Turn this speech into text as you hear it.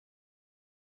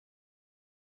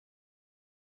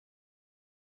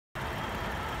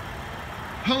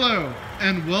Hello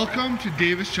and welcome to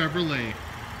Davis Chevrolet.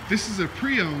 This is a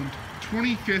pre-owned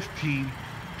 2015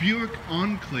 Buick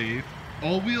Enclave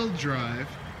all-wheel drive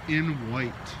in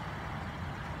white.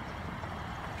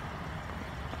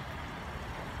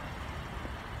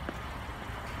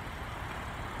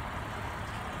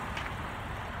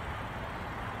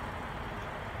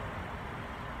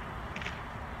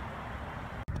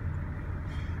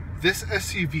 This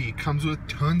SUV comes with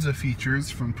tons of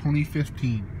features from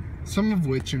 2015, some of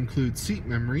which include seat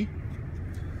memory,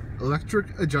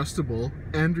 electric adjustable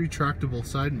and retractable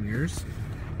side mirrors,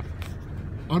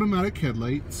 automatic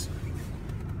headlights,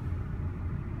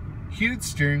 heated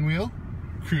steering wheel,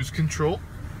 cruise control,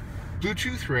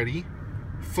 Bluetooth ready,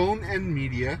 phone and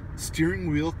media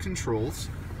steering wheel controls,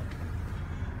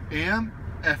 AM,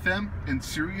 FM and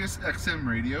Sirius XM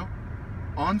radio,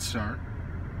 ONSTA,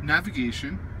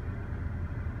 navigation,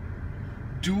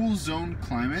 dual zone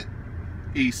climate,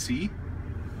 AC,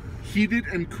 heated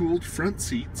and cooled front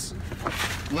seats,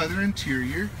 leather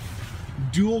interior,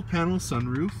 dual panel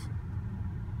sunroof,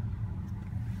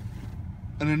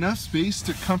 and enough space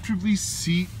to comfortably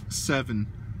seat 7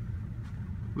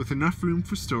 with enough room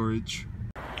for storage.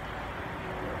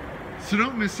 So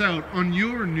don't miss out on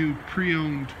your new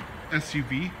pre-owned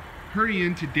SUV. Hurry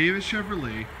in to Davis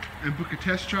Chevrolet and book a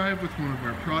test drive with one of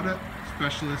our product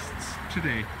specialists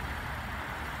today.